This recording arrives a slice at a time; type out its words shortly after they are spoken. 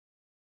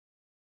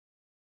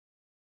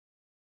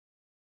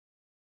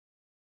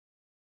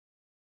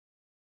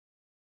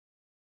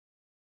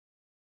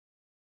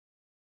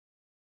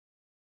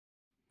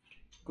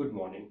Good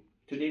morning.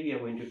 Today we are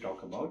going to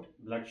talk about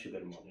blood sugar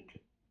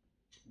monitoring.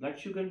 Blood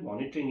sugar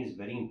monitoring is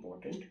very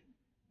important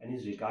and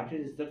is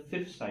regarded as the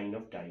fifth sign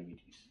of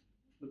diabetes.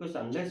 Because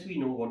unless we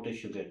know what the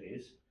sugar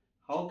is,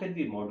 how can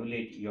we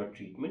modulate your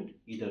treatment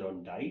either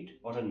on diet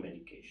or on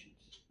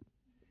medications?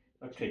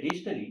 Now,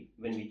 traditionally,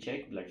 when we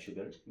check blood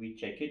sugar, we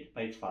check it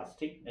by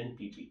fasting and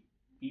PP.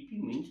 PP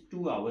means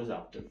 2 hours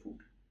after food.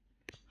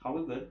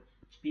 However,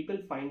 people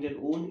find their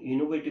own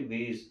innovative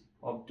ways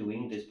of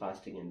doing this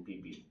fasting and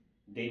PP.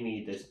 They may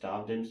either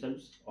starve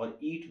themselves or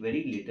eat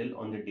very little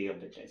on the day of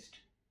the test.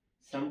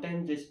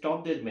 Sometimes they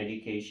stop their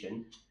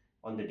medication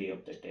on the day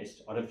of the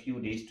test or a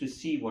few days to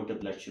see what the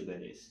blood sugar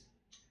is.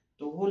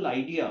 The whole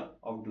idea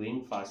of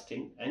doing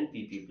fasting and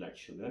PP blood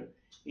sugar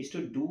is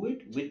to do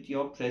it with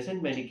your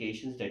present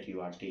medications that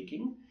you are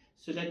taking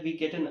so that we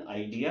get an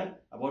idea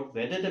about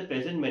whether the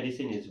present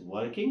medicine is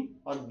working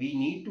or we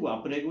need to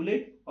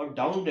upregulate or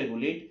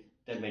downregulate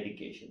the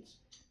medications.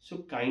 So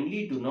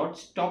kindly do not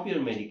stop your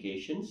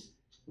medications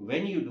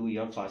when you do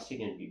your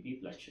fasting and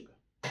PP blood sugar.